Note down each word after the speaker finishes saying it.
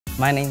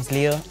My name's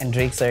Leo, and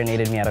Drake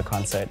serenaded me at a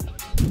concert.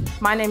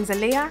 My name's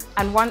Aaliyah,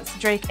 and once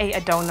Drake ate a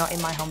donut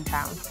in my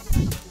hometown.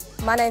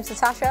 My name's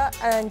Natasha,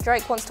 and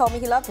Drake once told me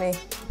he loved me.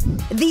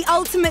 The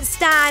Ultimate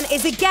Stan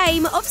is a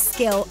game of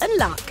skill and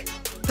luck.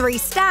 3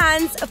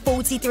 stands,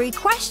 43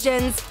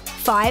 questions,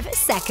 5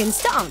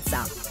 seconds to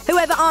answer.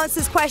 Whoever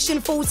answers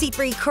question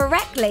 43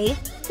 correctly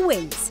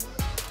wins.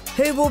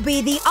 Who will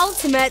be the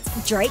ultimate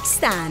Drake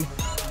Stan?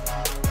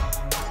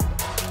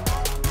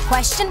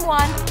 Question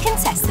 1,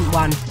 contestant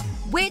 1.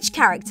 Which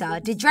character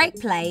did Drake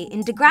play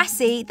in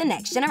Degrassi: The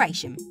Next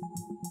Generation?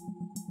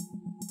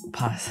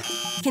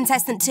 Pass.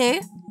 Contestant 2.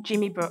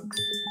 Jimmy Brooks.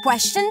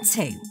 Question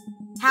 2.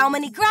 How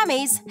many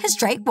Grammys has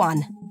Drake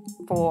won?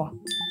 4.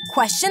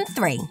 Question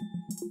 3.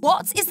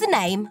 What is the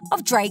name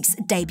of Drake's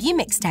debut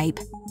mixtape?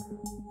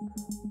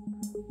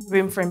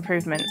 Room for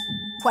improvement.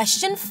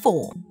 Question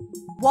 4.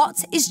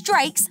 What is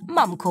Drake's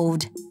mum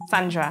called?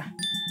 Sandra.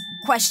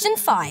 Question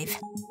 5.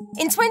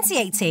 In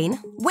 2018,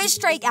 which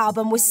Drake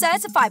album was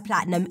certified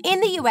platinum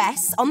in the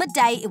US on the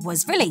day it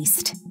was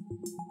released?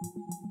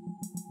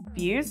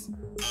 Views.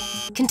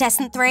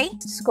 Contestant 3.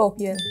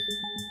 Scorpion.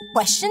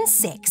 Question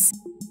 6.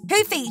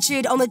 Who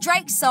featured on the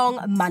Drake song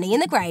Money in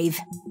the Grave?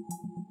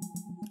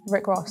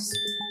 Rick Ross.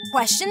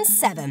 Question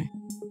 7.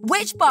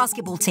 Which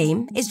basketball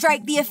team is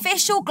Drake the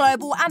official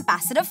global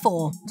ambassador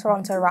for?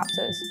 Toronto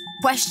Raptors.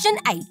 Question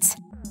 8.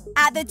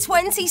 At the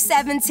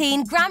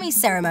 2017 Grammy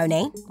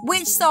ceremony,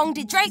 which song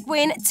did Drake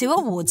win 2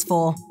 awards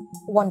for?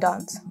 One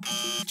Dance.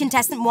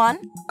 Contestant 1.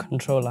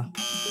 Controller.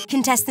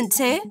 Contestant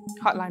 2.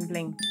 Hotline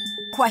Bling.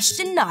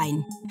 Question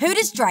 9. Who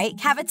does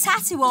Drake have a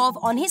tattoo of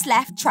on his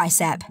left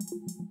tricep?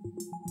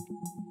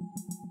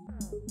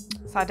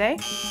 Sade.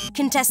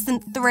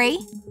 Contestant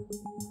 3.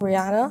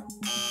 Rihanna.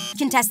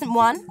 Contestant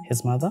 1.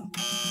 His mother.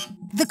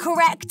 The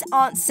correct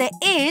answer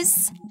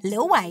is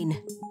Lil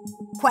Wayne.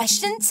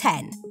 Question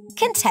 10.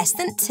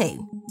 Contestant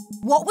 2.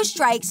 What was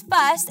Drake's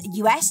first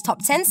US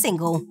top 10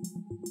 single?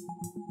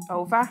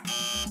 Over.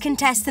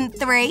 Contestant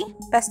 3.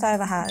 Best I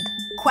ever had.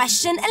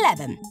 Question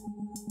 11.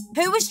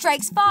 Who was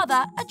Drake's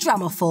father a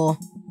drummer for?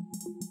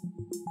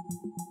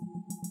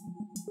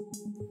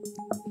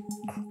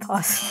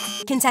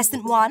 Pass.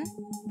 Contestant 1.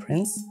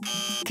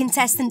 Prince.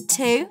 Contestant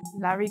 2.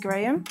 Larry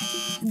Graham.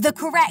 The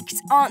correct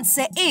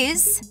answer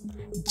is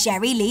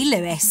Jerry Lee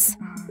Lewis.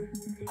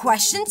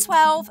 Question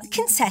 12.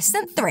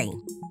 Contestant 3.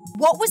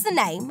 What was the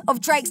name of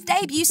Drake's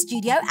debut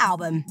studio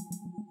album?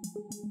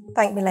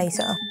 Thank Me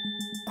Later.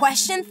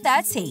 Question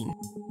 13.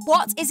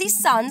 What is his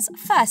son's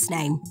first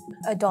name?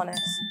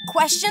 Adonis.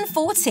 Question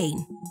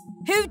 14.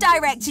 Who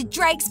directed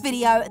Drake's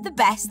video The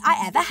Best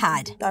I Ever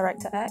Had?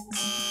 Director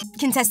X.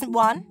 Contestant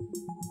 1.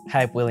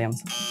 Hype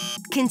Williams.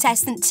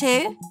 Contestant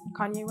 2.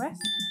 Kanye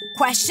West.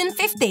 Question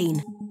 15.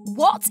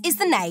 What is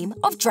the name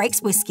of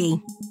Drake's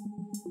whiskey?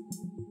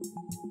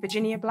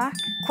 Virginia Black.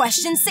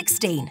 Question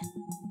 16.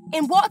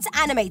 In what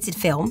animated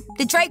film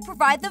did Drake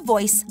provide the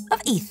voice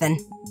of Ethan?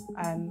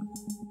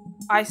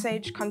 Ice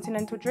Age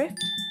Continental Drift.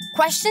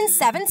 Question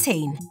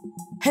 17.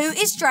 Who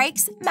is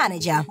Drake's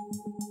manager?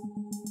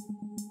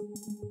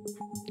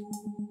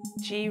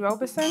 G.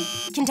 Roberson.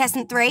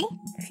 Contestant 3.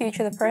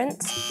 Future the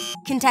Prince.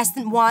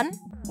 Contestant 1.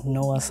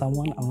 Noah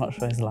someone, I'm not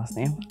sure his last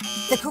name.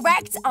 The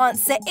correct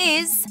answer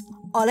is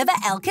Oliver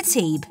El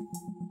Khatib.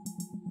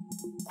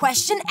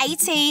 Question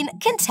 18.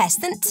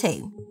 Contestant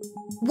 2.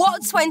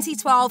 What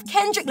 2012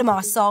 Kendrick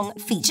Lamar song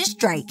features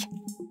Drake?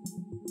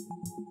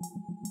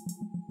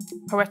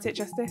 Poetic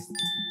Justice.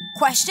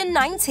 Question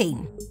 19.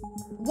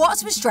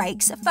 What was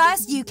Drake's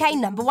first UK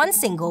 #1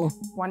 single?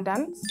 One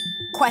Dance.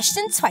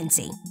 Question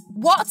 20.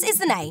 What is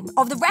the name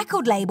of the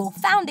record label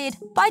founded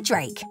by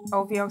Drake?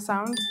 OVO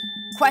Sound.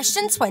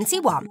 Question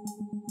 21.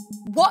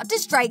 What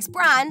does Drake's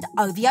brand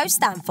OVO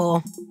stand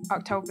for?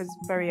 October's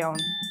Very Own.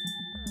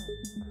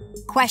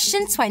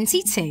 Question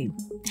 22.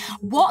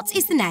 What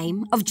is the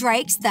name of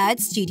Drake's 3rd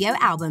studio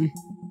album?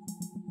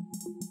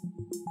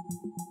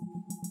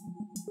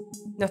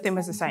 Nothing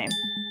Was the Same.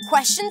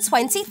 Question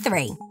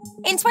 23.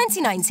 In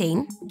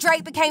 2019,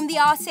 Drake became the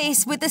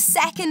artist with the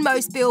 2nd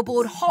most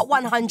Billboard Hot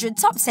 100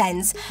 top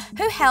 10s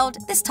who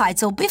held this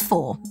title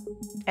before.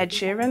 Ed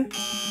Sheeran.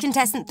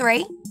 Contestant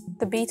 3.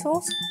 The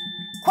Beatles.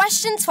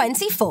 Question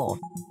 24.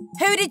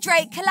 Who did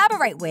Drake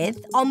collaborate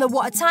with on the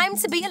What a Time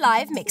to Be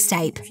Alive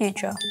mixtape?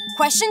 Future.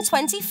 Question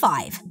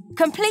 25.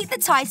 Complete the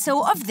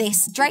title of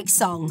this Drake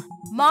song.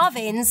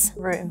 Marvin's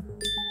Room.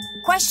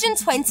 Question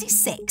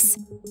 26.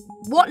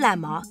 What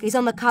landmark is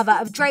on the cover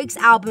of Drake's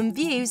album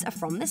Views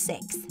from the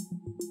 6th?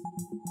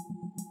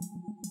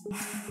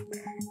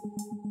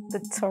 The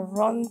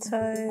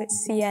Toronto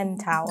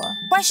CN Tower.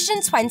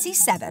 Question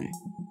 27.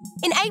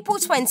 In April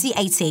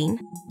 2018,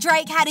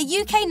 Drake had a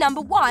UK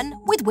 #1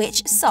 with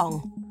which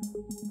song?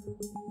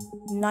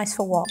 Nice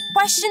for What.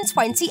 Question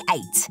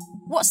 28.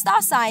 What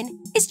star sign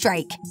is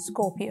Drake?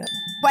 Scorpio.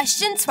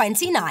 Question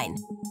 29.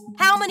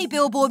 How many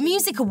Billboard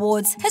Music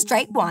Awards has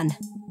Drake won?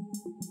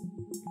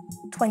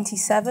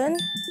 27.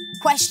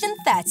 Question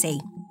 30.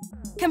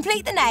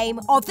 Complete the name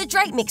of the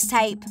Drake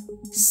mixtape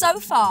So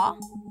Far.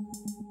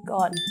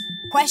 Gone.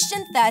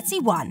 Question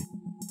 31.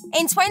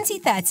 In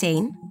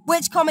 2013,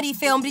 which comedy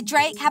film did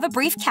Drake have a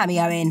brief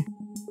cameo in?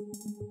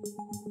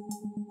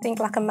 Think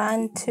Like a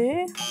Man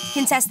 2.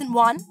 Contestant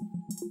 1.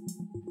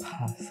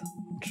 Pass.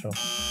 Not sure.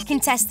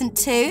 Contestant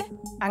 2.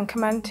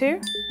 Anchorman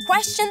 2.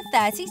 Question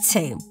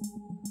 32.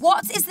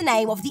 What is the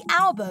name of the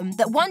album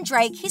that won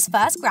Drake his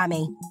first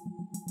Grammy?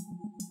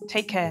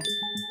 Take Care.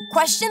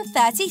 Question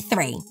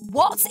 33.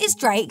 What is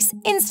Drake's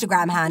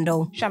Instagram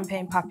handle?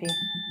 Champagne Papi.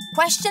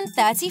 Question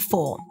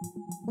 34.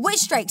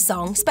 Which Drake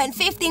song spent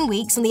 15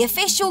 weeks on the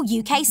official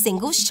UK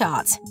singles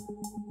chart?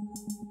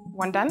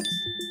 One Dance.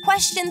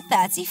 Question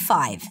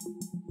 35.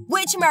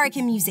 Which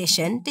American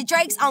musician did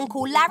Drake's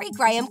uncle Larry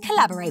Graham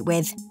collaborate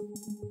with?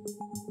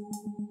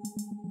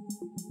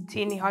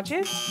 Teenie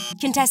Hodges.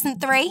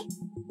 Contestant 3.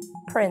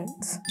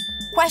 Prince.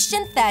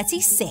 Question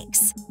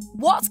 36.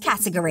 What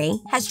category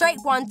has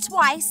Drake won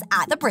twice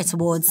at the Brit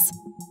Awards?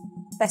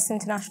 Best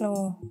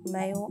International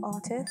Male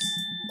Artist.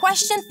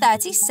 Question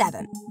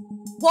 37.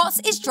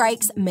 What is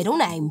Drake's middle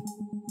name?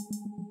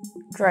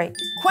 Drake.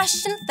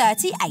 Question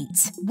 38.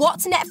 What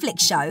Netflix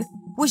show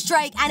was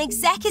Drake an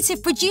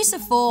executive producer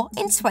for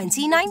in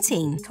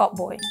 2019? Top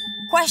Boy.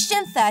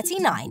 Question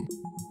 39.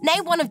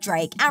 Name one of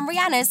Drake and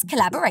Rihanna's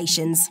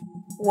collaborations.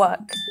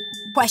 Work.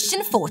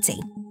 Question 40.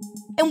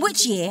 In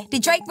which year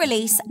did Drake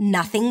release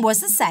Nothing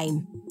Was the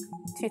Same?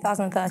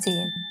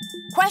 2013.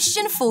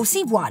 Question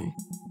 41.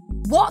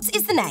 What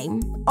is the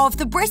name of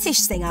the British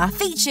singer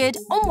featured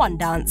on One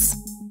Dance?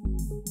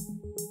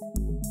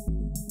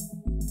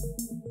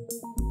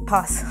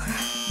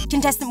 Pass.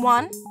 Contestant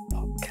 1.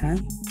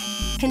 Can?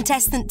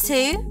 Contestant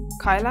 2.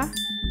 Kyla.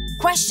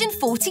 Question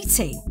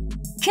 42.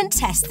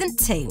 Contestant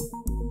 2.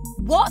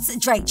 What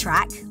Drake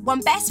track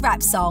won Best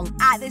Rap Song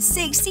at the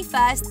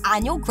 61st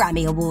Annual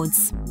Grammy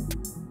Awards?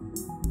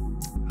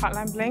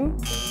 Hotline Bling.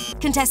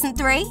 Contestant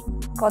 3.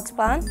 God's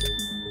Plan.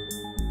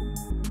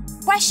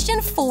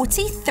 Question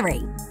 43.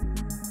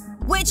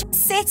 Which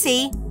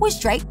city was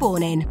Drake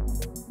born in?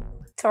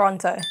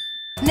 Toronto.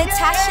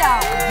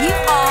 Natasha, you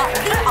are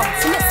the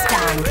ultimate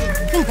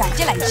stan.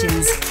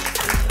 Congratulations.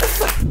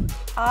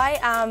 I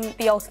am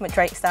the ultimate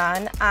Drake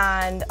stan,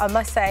 and I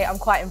must say I'm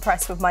quite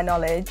impressed with my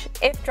knowledge.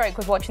 If Drake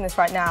was watching this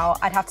right now,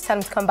 I'd have to tell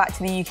him to come back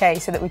to the UK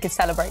so that we could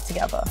celebrate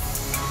together.